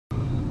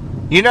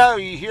You know,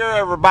 you hear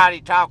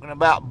everybody talking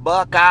about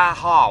Buckeye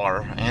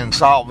Holler in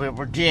Saltville,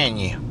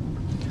 Virginia.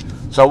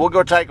 So we're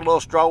going to take a little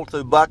stroll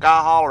through Buckeye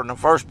Holler, and the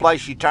first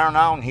place you turn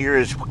on here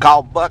is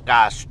called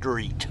Buckeye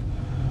Street.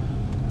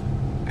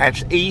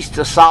 That's east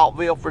of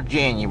Saltville,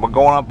 Virginia. We're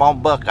going up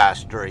on Buckeye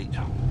Street.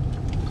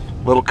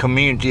 Little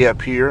community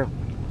up here.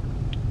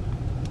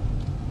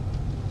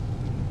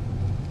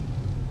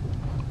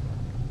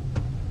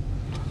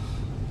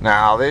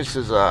 Now this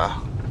is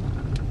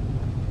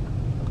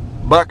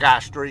Buckeye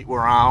Street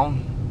we're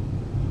on.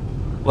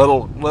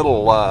 Little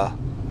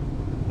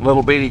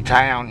bitty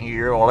town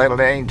here. Well, it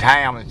ain't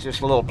town. It's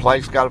just a little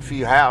place got a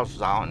few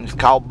houses on it. It's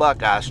called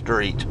Buckeye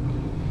Street.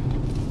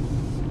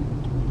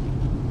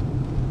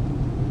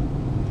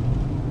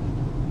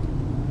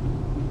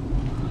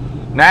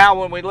 Now,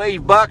 when we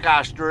leave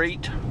Buckeye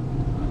Street,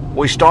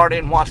 we start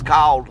in what's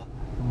called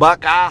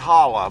Buckeye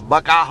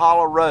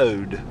Holler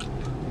Road.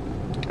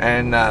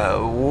 And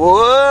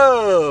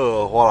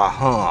whoa, what a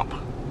hump.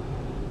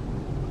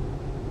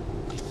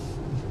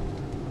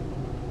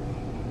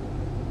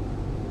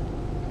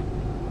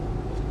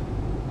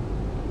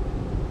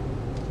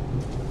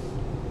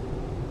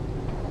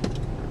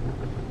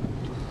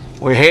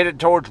 We're headed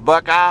towards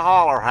Buckeye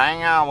Holler.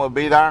 Hang on, we'll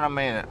be there in a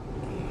minute.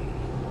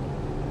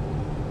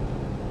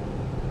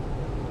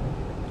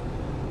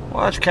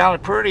 Well, it's kind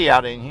of pretty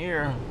out in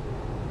here.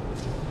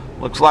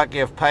 Looks like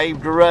they've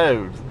paved the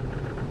road.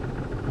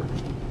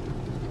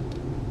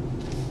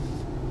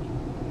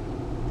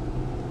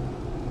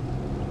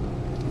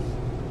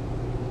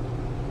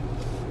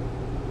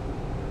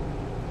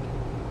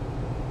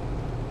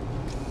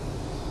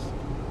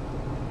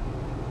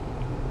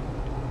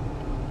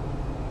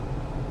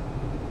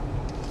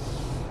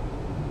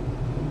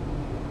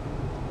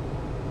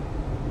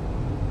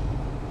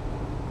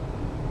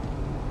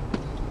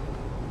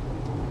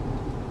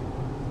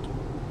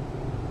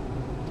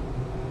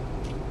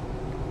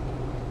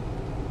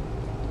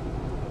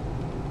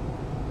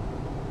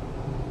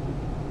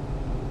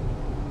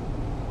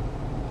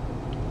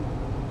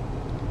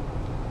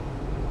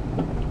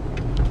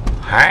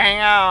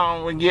 Hang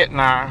on, we're getting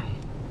there.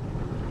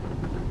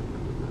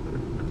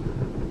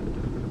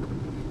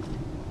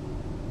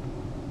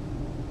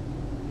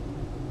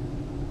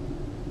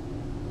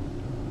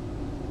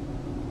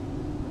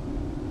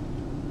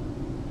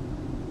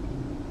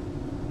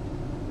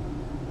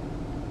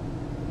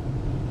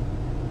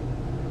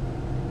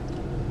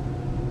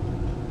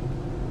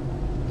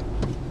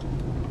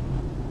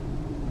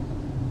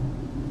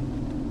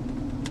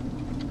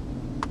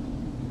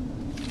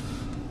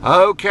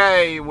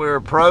 Okay, we're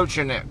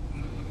approaching it.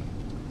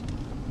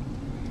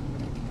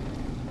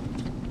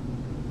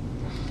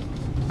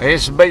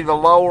 This will be the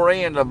lower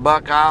end of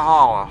Buckeye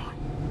Holler.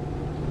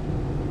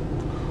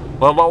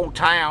 Little old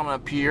town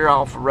up here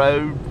off the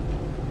road.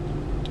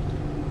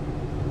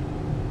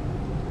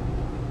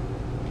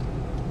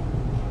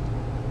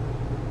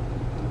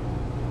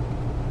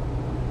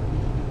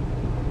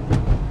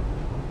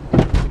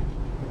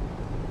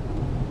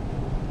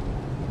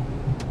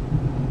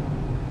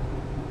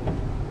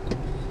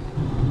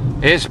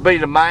 This will be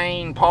the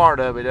main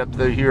part of it up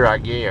through here, I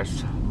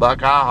guess.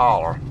 Buckeye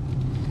Holler.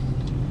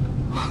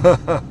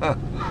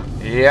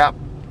 Yep.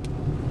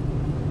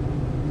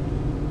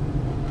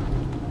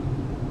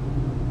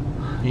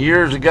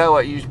 Years ago,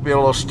 it used to be a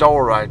little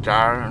store right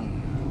there.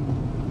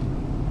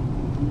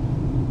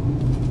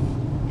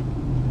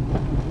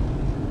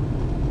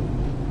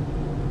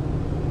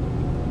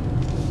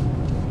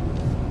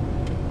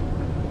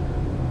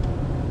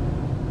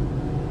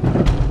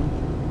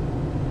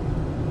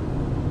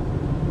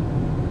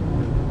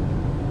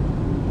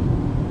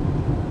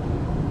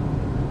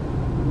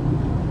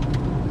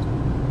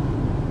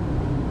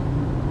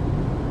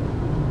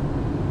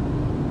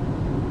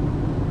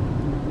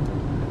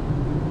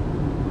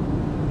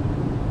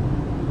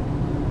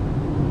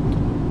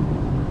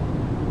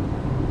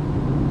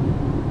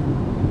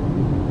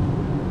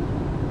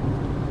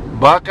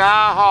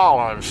 Buckeye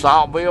Holler in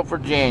Saltville,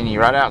 Virginia,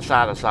 right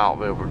outside of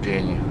Saltville,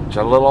 Virginia. It's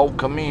a little old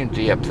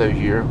community up through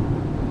here.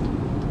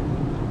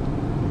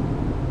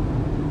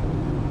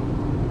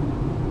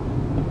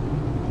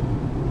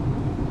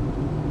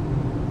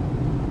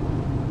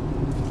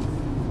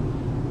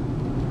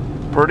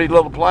 Pretty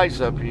little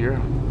place up here.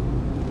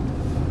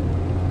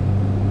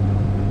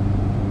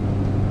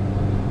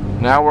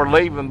 Now we're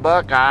leaving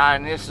Buckeye,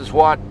 and this is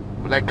what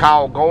they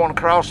call going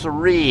across the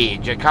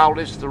ridge. They call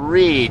this the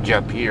ridge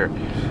up here.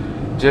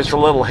 Just a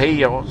little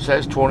hill. It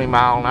says 20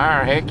 miles an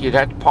hour. Heck, you'd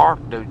have to park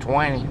to do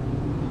 20.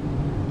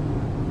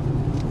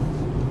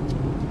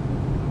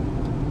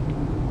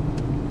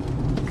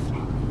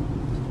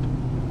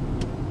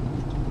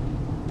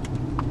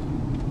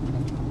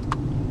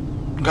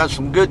 Got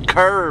some good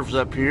curves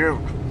up here.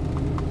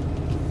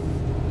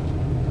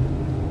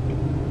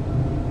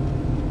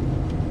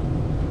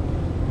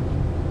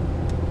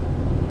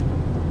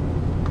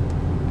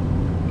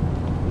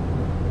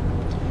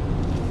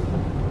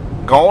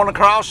 Going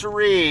across the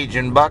ridge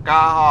in Buckeye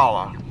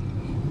Holler.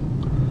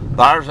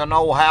 There's an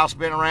old house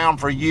been around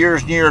for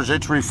years and years.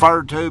 It's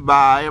referred to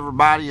by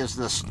everybody as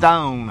the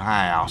Stone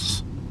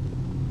House.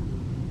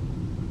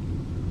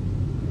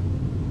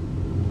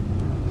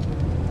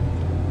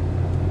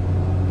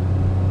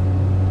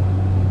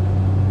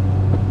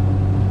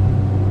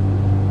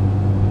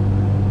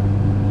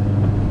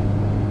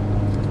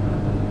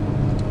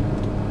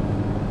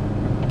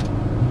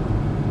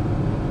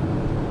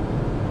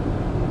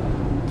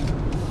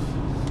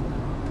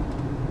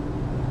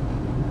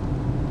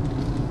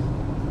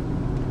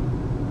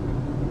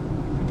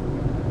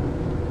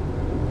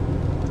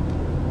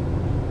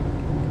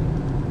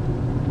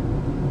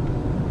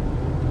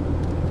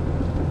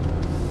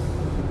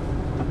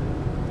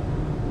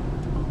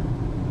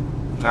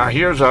 Now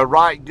here's a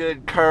right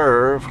good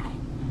curve.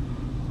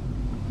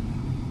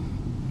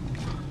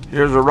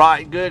 Here's a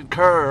right good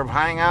curve.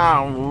 Hang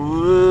on.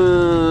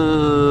 Woo!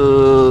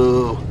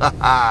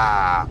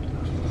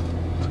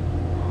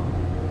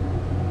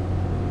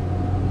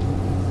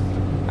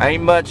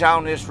 Ain't much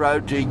on this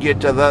road till you get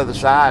to the other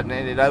side, and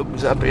then it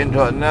opens up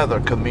into another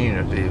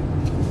community.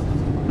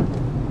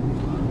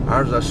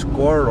 There's a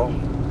squirrel.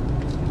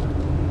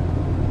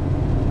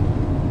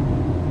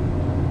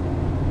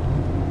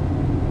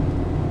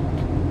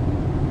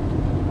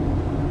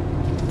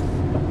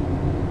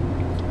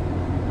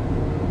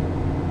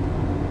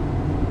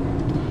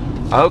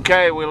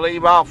 Okay, we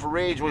leave off the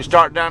ridge, we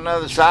start down the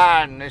other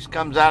side, and this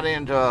comes out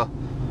into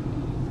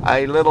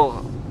a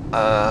little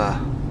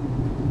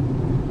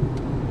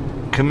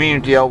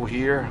community over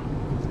here.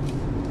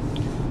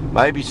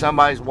 Maybe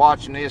somebody's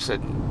watching this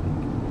that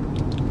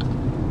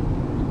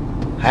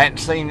hadn't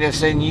seen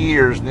this in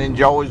years and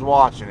enjoys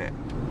watching it.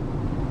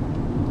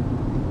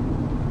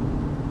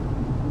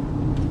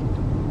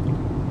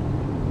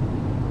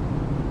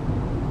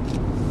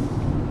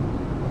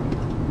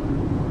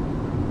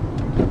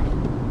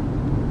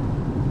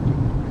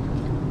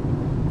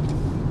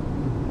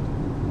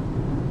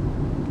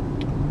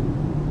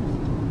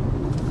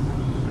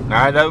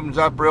 Now it opens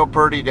up real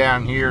pretty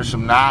down here.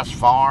 Some nice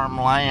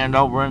farmland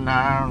over in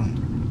there.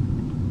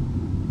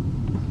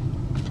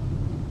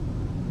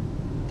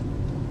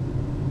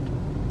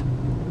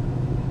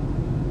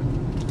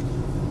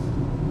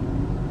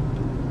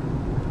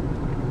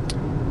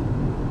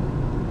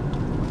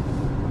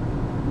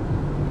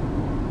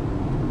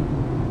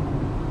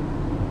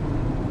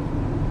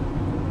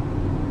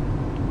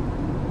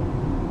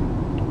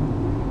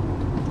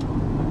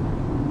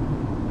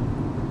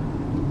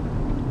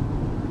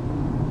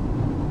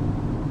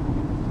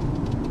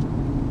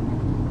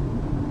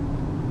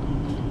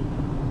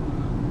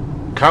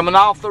 Coming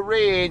off the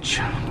ridge,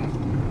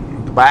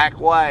 the back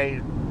way.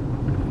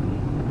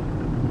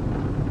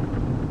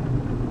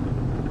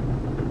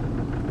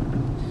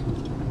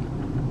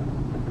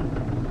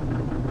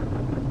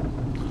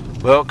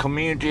 Little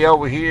community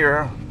over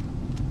here.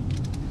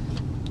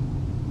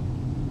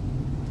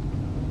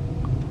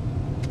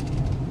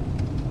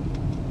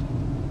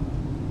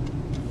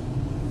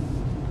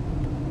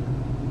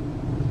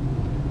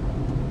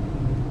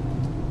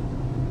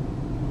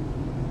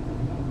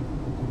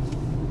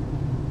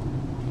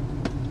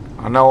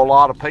 I know a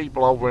lot of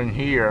people over in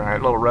here.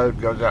 That little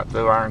road goes out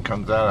through there and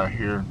comes out of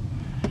here.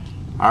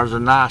 There's a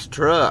nice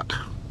truck.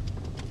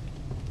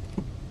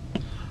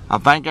 I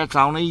think that's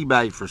on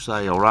eBay for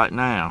sale right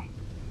now.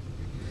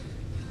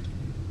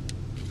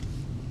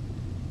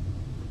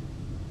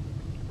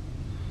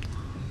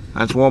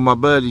 That's one of my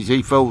buddies.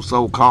 He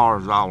sold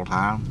cars all the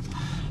time.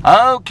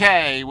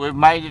 Okay, we've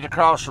made it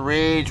across the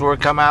ridge. We're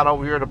come out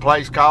over here to a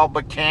place called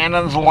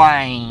Buchanan's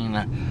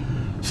Lane.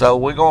 So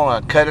we're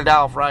going to cut it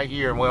off right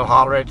here and we'll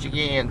holler at you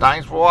again.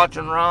 Thanks for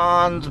watching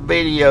Ron's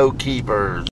Video Keepers.